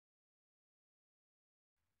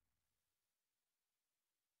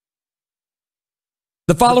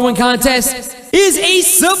The following contest is a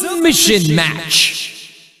submission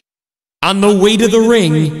match. On the way to the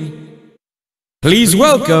ring, please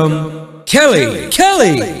welcome Kelly.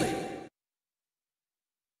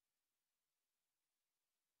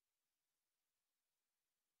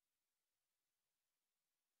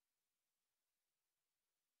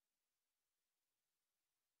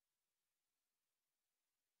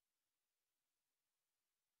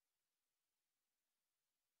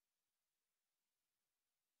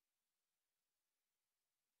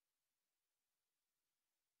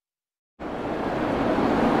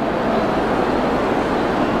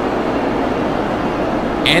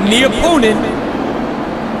 And the opponent,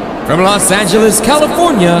 from Los Angeles,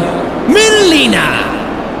 California, Melina.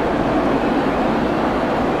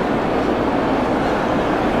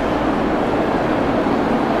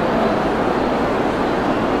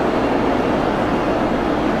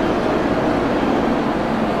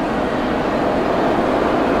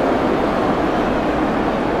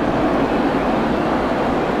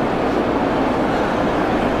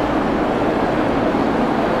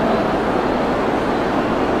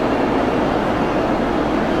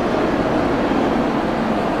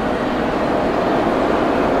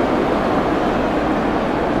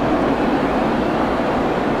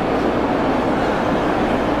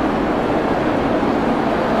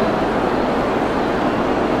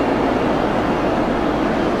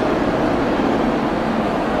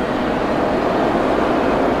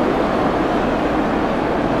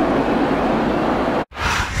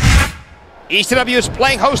 ECW is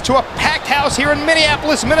playing host to a packed house here in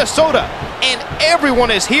Minneapolis, Minnesota. And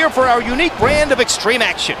everyone is here for our unique brand of extreme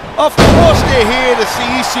action. Of course they're here to see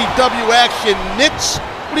ECW action, Nits.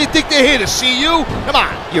 What do you think they're here to see you? Come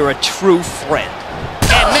on. You're a true friend.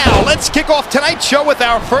 And now, let's kick off tonight's show with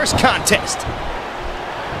our first contest.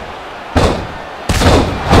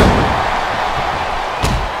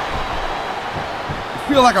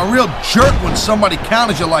 You feel like a real jerk when somebody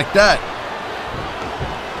counters you like that.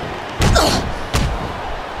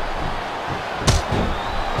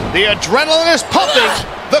 The adrenaline is pumping.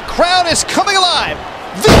 The crowd is coming alive.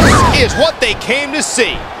 This is what they came to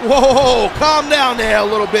see. Whoa, calm down there a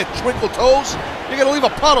little bit, Twinkle Toes. You're gonna leave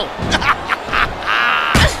a puddle.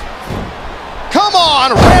 Come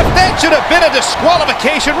on, ref, that should have been a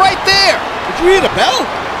disqualification right there. Did you hear the bell?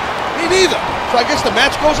 Me neither. So I guess the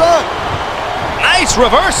match goes on. Nice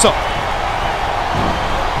reversal.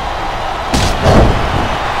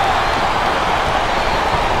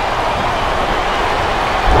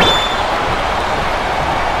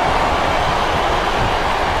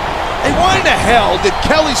 Why in the hell did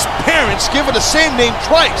Kelly's parents give her the same name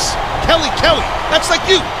twice? Kelly. That's like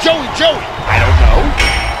you, Joey. I don't know.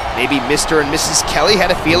 Maybe Mr. and Mrs. Kelly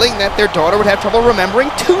had a feeling that their daughter would have trouble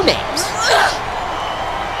remembering two names.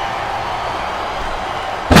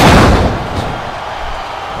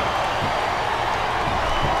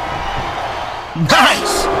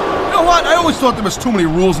 Nice! You know what? I always thought there was too many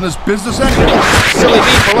rules in this business anyway. Silly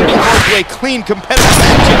me for looking forward to a clean, competitive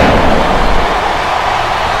match.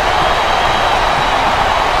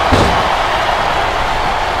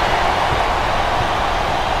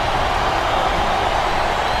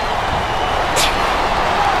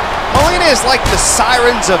 Melina is like the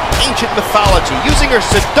sirens of ancient mythology, using her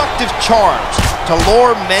seductive charms to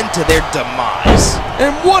lure men to their demise.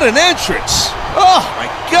 And what an entrance! Oh my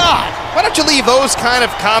God! Why don't you leave those kind of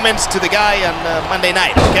comments to the guy on Monday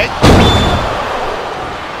night, okay?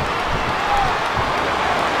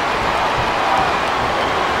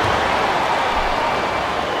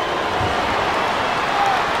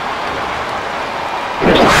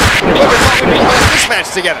 Whoever thought we'd be playing this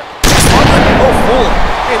match together? Oh, fooling.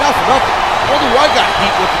 Hey, not for nothing. All do I got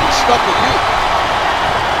heat with to be stuck with you.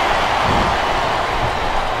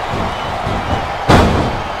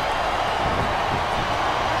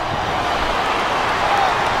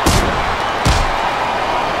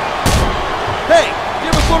 Hey, you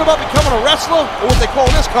ever thought about becoming a wrestler? Or what they call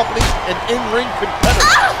in this company, an in-ring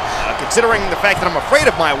competitor? Considering the fact that I'm afraid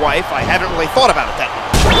of my wife, I haven't really thought about it that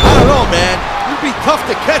much. I don't know, man. You'd be tough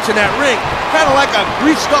to catch in that ring. Kind of like a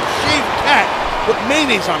greased-up shaved cat with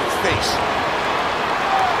mayonnaise on his face.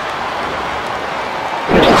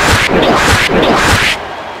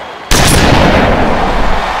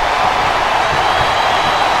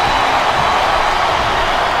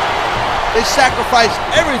 They sacrificed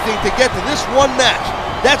everything to get to this one match.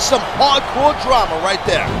 That's some hardcore drama right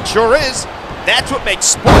there. Sure is. That's what makes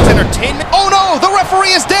sports entertainment. Oh no, the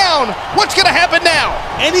referee is down. What's gonna happen now?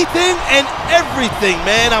 Anything and everything,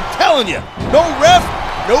 man, I'm telling you. No ref,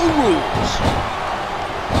 no rules.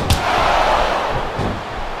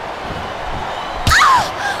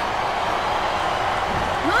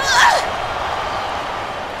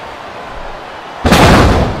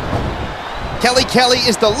 Kelly Kelly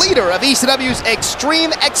is the leader of ECW's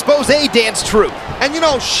Extreme Expose Dance Troupe. And you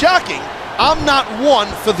know, shocking, I'm not one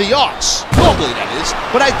for the arts. Normally, that is.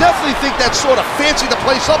 But I definitely think that's sort of fancy the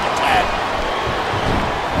place up a tad.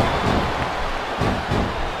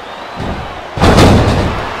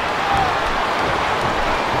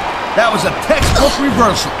 That was a textbook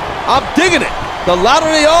reversal. I'm digging it. The louder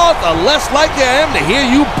they are, the less likely I am to hear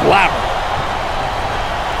you blabber.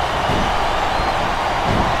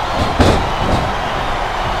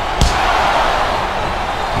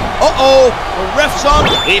 Uh-oh, the ref's on.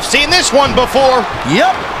 We've seen this one before.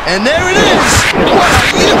 Yep, and there it is. What a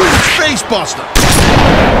huge face buster.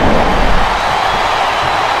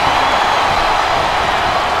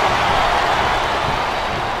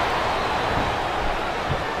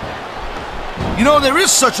 You know, there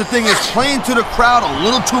is such a thing as playing to the crowd a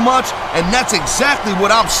little too much, and that's exactly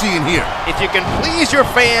what I'm seeing here. If you can please your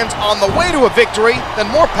fans on the way to a victory, then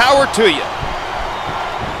more power to you.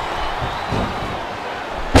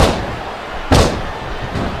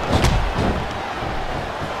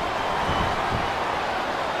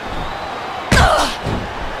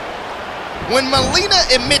 When Melina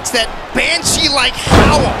emits that banshee-like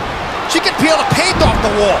howl, she can peel the paint off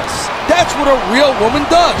the walls. That's what a real woman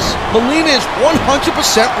does. Melina is 100%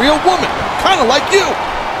 real woman, kind of like you.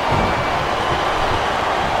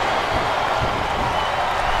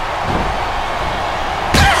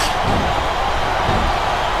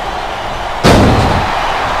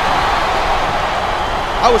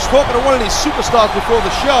 I was talking to one of these superstars before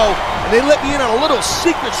the show, and they let me in on a little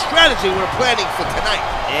secret strategy we're planning for tonight.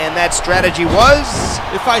 And that strategy was?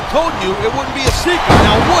 If I told you, it wouldn't be a secret,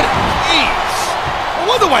 now would it? Jeez. No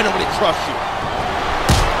wonder why nobody trusts you.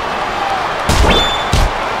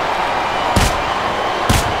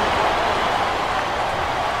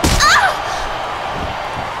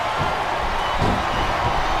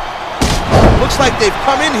 Looks like they've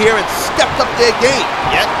come in here and stepped up their game.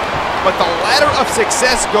 Yep. But the ladder of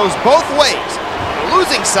success goes both ways. On the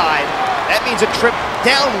losing side, that means a trip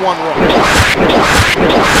down one rope.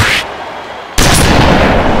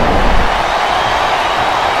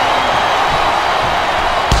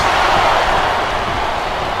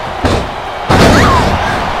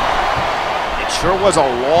 It sure was a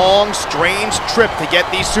long, strange trip to get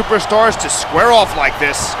these superstars to square off like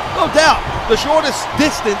this. No doubt, the shortest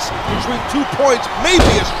distance between 2 points may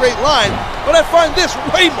be a straight line, but I find this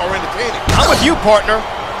way more entertaining. I'm with you, partner.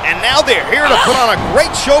 And now they're here to put on a great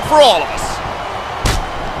show for all of us.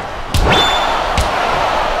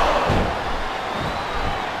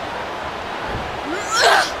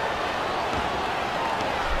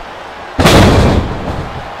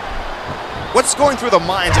 What's going through the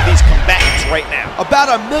minds of these combatants right now? About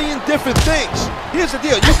a million different things. Here's the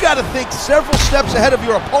deal, you've got to think several steps ahead of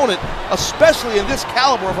your opponent, especially in this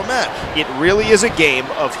caliber of a match. It really is a game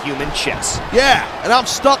of human chess. Yeah, and I'm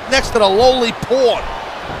stuck next to the lowly pawn.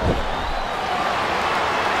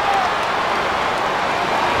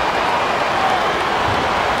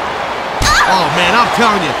 Oh man, I'm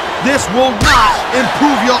telling you, this will not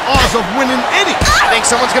improve your odds of winning any. I think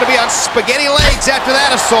someone's going to be on spaghetti legs after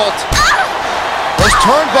that assault. Those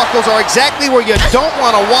turnbuckles are exactly where you don't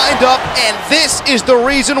want to wind up, and this is the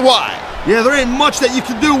reason why. Yeah, there ain't much that you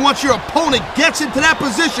can do once your opponent gets into that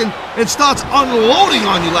position and starts unloading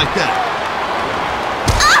on you like that.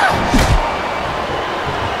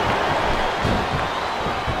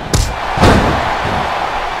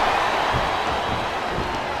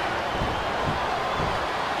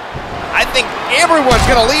 I think everyone's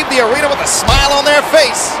going to leave the arena with a smile on their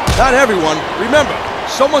face. Not everyone. Remember,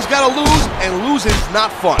 someone's got to lose, and losing's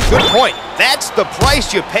not fun. Good point. That's the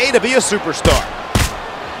price you pay to be a superstar.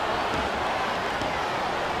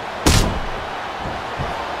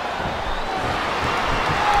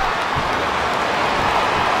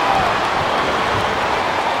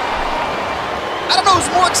 I don't know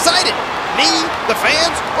who's more excited, me, the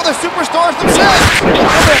fans, or the superstars themselves. I'm going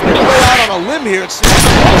to have to go out on a limb here and see what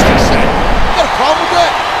the most excited. You got a problem with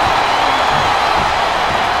that?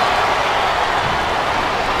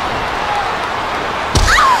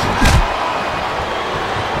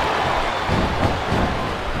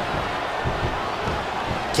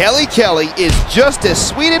 Kelly Kelly is just as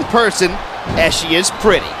sweet in person as she is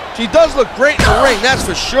pretty. She does look great in the ring, that's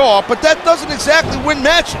for sure, but that doesn't exactly win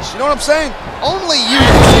matches. You know what I'm saying? Only you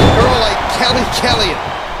can see a girl like Kelly Kelly and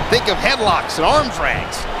think of headlocks and arm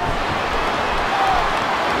drags.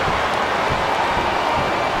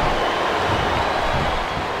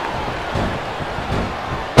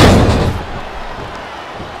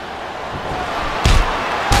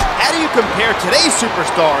 How do you compare today's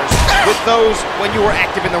superstars with those when you were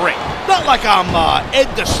active in the ring? Not like I'm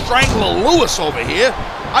Ed the Strangler Lewis over here.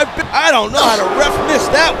 I don't know how to ref miss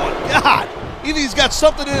that one. God, either he's got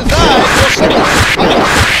something in his eyes or something.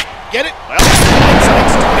 Get it? Well,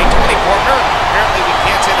 hindsight's 2020, partner. Apparently we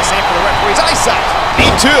can't say the same for the referee's eyesight. Me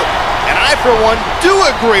too. And I, for one, do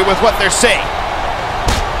agree with what they're saying.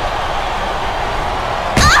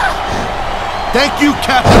 Thank you,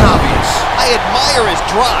 Captain Obvious. I admire his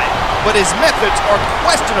drive, but his methods are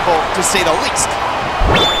questionable, to say the least.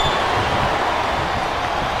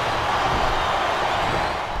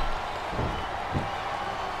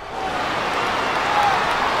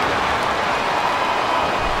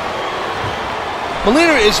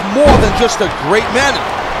 Melina is more than just a great manager.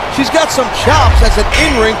 She's got some chops as an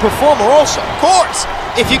in-ring performer also. Of course.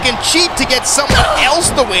 If you can cheat to get someone else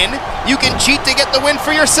the win, you can cheat to get the win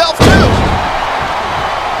for yourself too.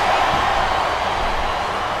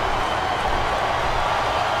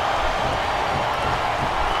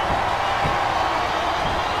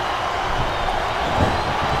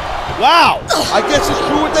 Wow, I guess it's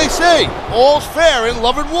true what they say. All's fair in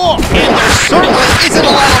love and war. And there certainly isn't a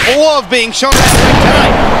lot of love being shown in that ring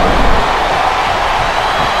tonight.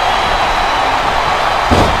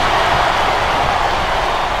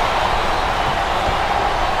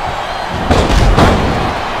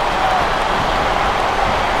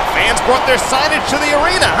 Fans brought their signage to the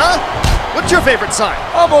arena, huh? What's your favorite sign?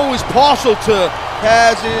 I'm always partial to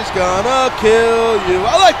Kaz is gonna kill you.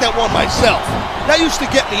 I like that one myself. That used to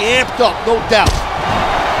get me amped up, no doubt.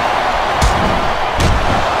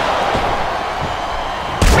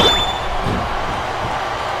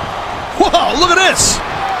 Wow, look at this!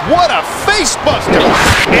 What a face buster!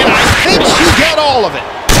 And I think she got all of it.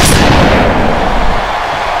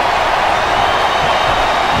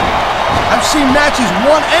 I've seen matches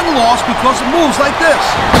won and lost because of moves like this.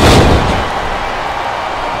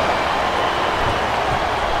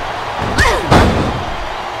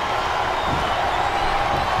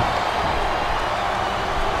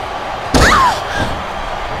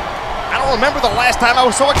 Remember the last time I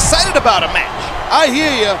was so excited about a match. I hear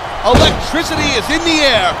you. Electricity is in the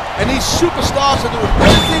air, and these superstars are doing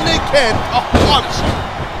everything they can to harness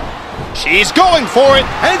it. She's going for it.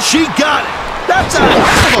 And she got it. That's a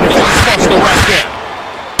hell of a face buster right there.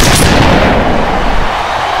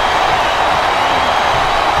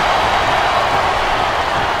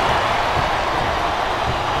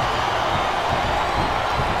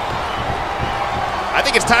 I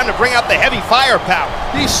think it's time to bring out the heavy firepower.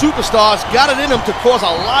 These superstars got it in them to cause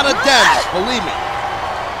a lot of damage, believe me.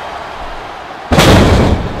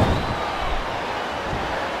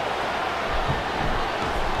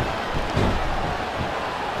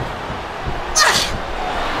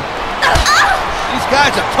 These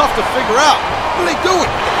guys are tough to figure out. What are they doing?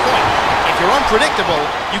 Good point. If you're unpredictable,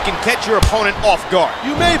 you can catch your opponent off guard.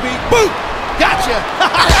 You may be. Boom! Gotcha!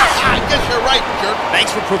 I guess you're right, jerk.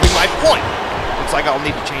 Thanks for proving my point. Looks like I'll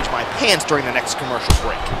need to change my pants during the next commercial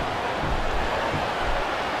break.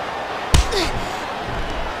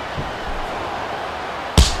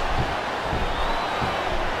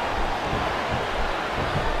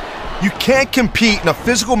 You can't compete in a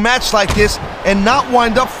physical match like this and not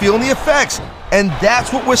wind up feeling the effects. And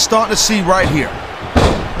that's what we're starting to see right here.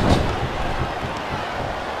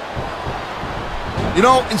 You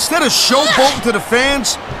know, instead of showboating to the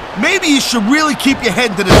fans, maybe you should really keep your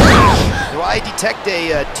head to the stage. Do I detect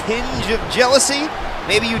a tinge of jealousy?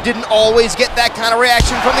 Maybe you didn't always get that kind of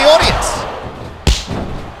reaction from the audience.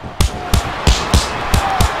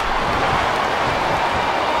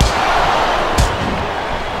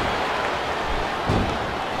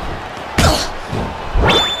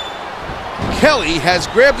 Kelly has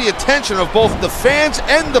grabbed the attention of both the fans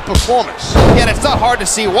and the performers. Yet it's not hard to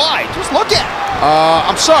see why. Just look at it.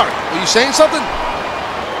 I'm sorry. Were you saying something?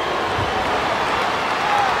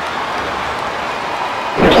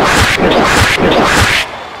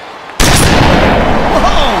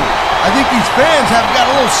 Whoa! I think these fans have got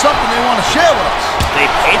a little something they want to share with us. They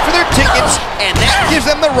paid for their tickets, and that gives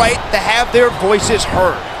them the right to have their voices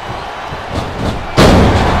heard.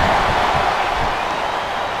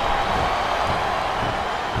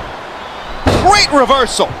 Great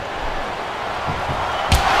reversal.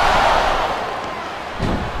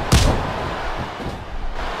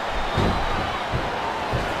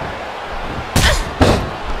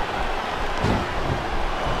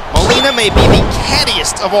 Melina may be the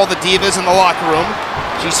cattiest of all the divas in the locker room.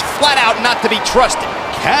 She's flat out not to be trusted.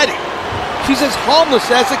 Catty? She's as harmless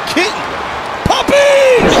as a kitten.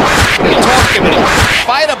 Puppies! What are you talking about?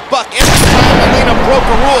 Fight a buck every time Melina broke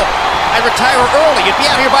a rule. I'd retire early. You'd be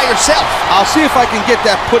out here by yourself. I'll see if I can get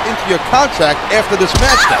that put into your contract after this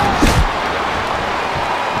match then.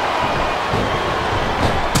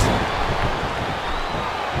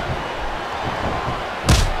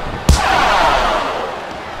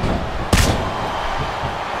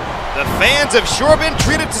 The fans have sure been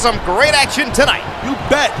treated to some great action tonight. You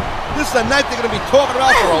bet. This is a night they're going to be talking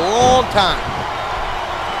about for a long time.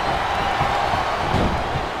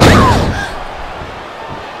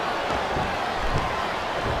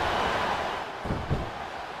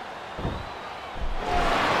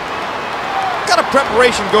 What kind of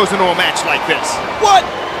preparation goes into a match like this? What?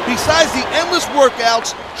 Besides the endless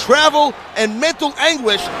workouts, travel, and mental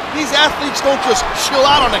anguish, these athletes don't just chill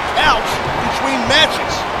out on the couch between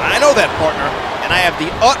matches. I know that, partner, and I have the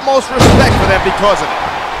utmost respect for them because of it.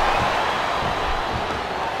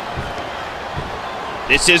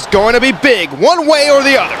 This is going to be big, one way or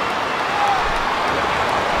the other.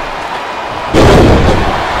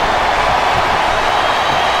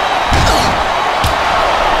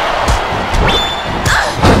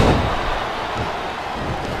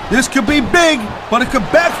 This could be big, but it could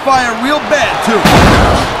backfire real bad, too.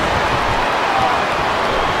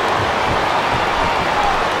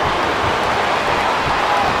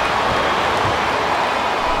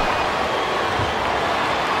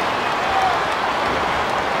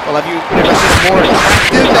 Well, have you ever seen a more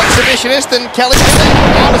attractive exhibitionist than Kelly today?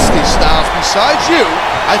 Honestly, Styles, besides you,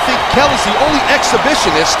 I think Kelly's the only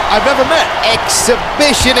exhibitionist I've ever met.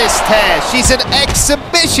 Exhibitionist, Taz. She's an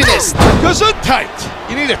exhibitionist. Gesundheit.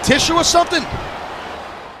 You need a tissue or something?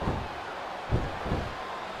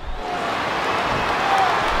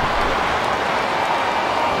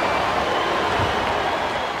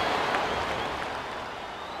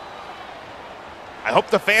 I hope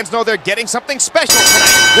the fans know they're getting something special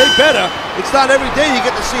tonight. They better. It's not every day you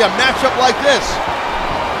get to see a matchup like this.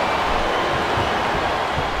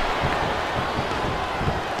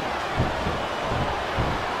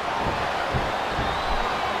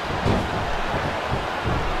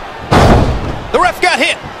 The ref got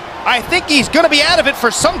hit. I think he's going to be out of it for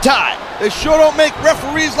some time. They sure don't make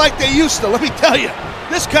referees like they used to, let me tell you.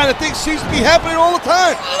 This kind of thing seems to be happening all the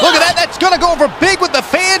time. Look at that. That's going to go over big with the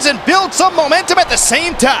fans and build some momentum at the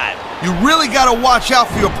same time. You really got to watch out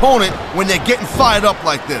for your opponent when they're getting fired up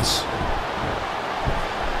like this.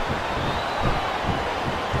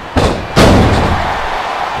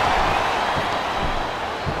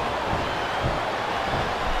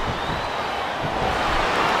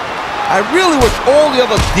 I really wish all the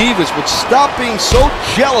other divas would stop being so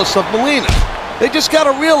jealous of Melina. They just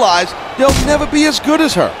gotta realize they'll never be as good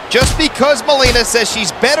as her. Just because Melina says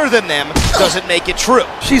she's better than them doesn't make it true.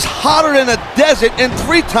 She's hotter than a desert and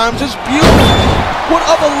 3 times as beautiful. What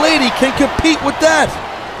other lady can compete with that?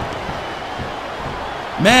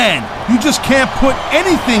 Man, you just can't put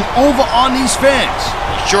anything over on these fans.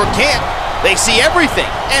 You sure can't. They see everything,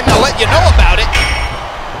 and they'll let you know about it.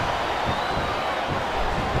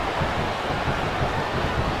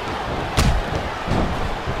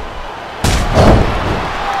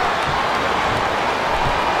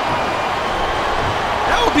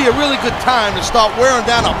 Be a really good time to start wearing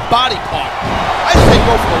down a body part. I say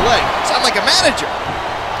go for the leg. Sound like a manager.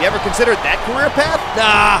 You ever considered that career path?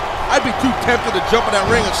 Nah, I'd be too tempted to jump in that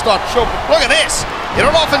ring and start choking. Look at this. You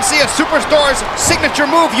don't often see a superstar's signature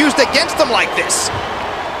move used against them like this.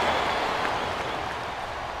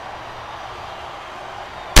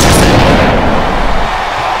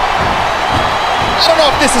 I don't know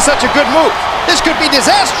if this is such a good move. This could be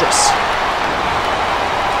disastrous.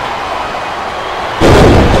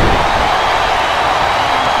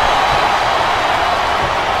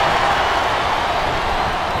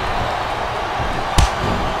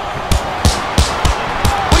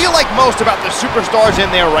 Most about the superstars in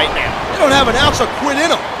there right now. They don't have an ounce of quit in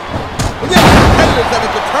them. When you have competitors that are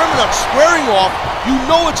determined on squaring off, you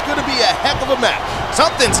know it's going to be a heck of a match.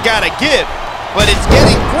 Something's got to give, but it's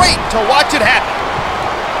getting great to watch it happen.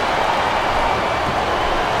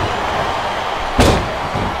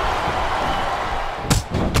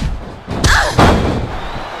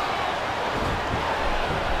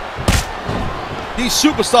 These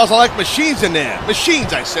superstars are like machines in there.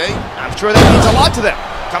 Machines, I say. I'm sure that means a lot to them.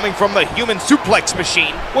 Coming from the human suplex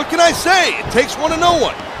machine. What can I say? It takes one to know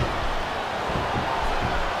one.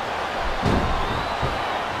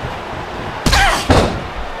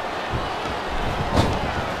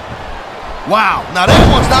 Wow, now that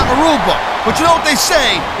one's not in the rule book. But you know what they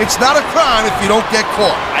say, it's not a crime if you don't get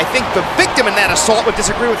caught. I think the victim in that assault would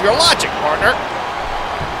disagree with your logic, partner.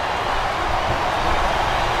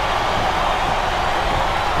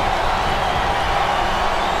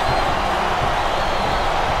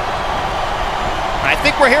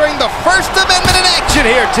 think we're hearing the First Amendment in action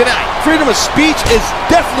here tonight. Freedom of speech is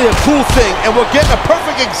definitely a cool thing, and we're getting a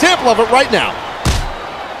perfect example of it right now.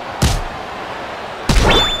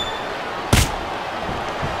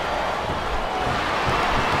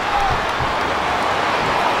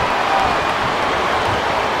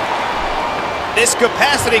 This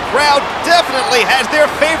capacity crowd definitely has their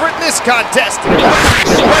favorite in this contest.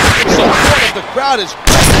 The crowd is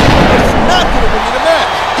it's not going to win you the match.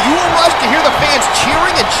 You were rushed to hear the fans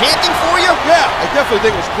cheering and chanting for you? Yeah, I definitely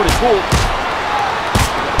think it was pretty cool.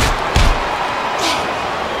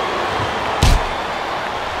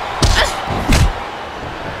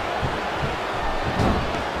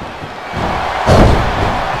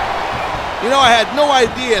 You know, I had no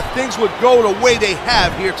idea things would go the way they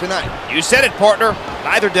have here tonight. You said it, partner.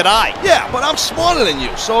 Neither did I. Yeah, but I'm smarter than you,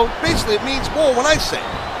 so basically it means more when I say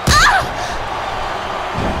it.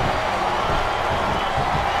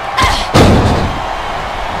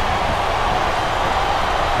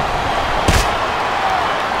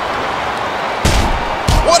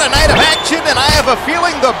 What a night of action, and I have a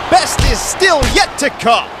feeling the best is still yet to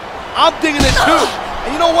come. I'm digging it too.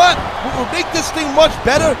 And you know what? What will make this thing much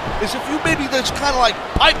better is if you maybe just kind of like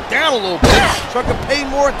pipe down a little bit so I can pay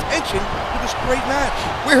more attention to this great match.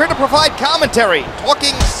 We're here to provide commentary.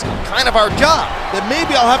 Talking's kind of our job. Then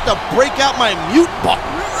maybe I'll have to break out my mute button,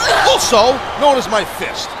 also known as my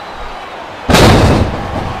fist.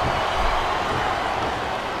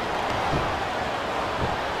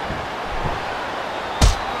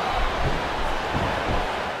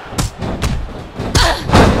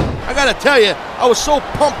 I gotta tell you, I was so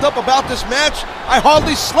pumped up about this match, I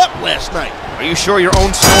hardly slept last night. Are you sure your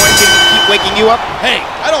own snoring didn't keep waking you up? Hey,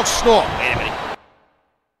 I don't snore. Wait a minute.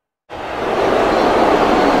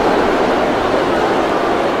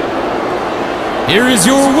 Here is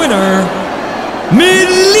your winner,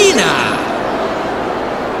 Melina.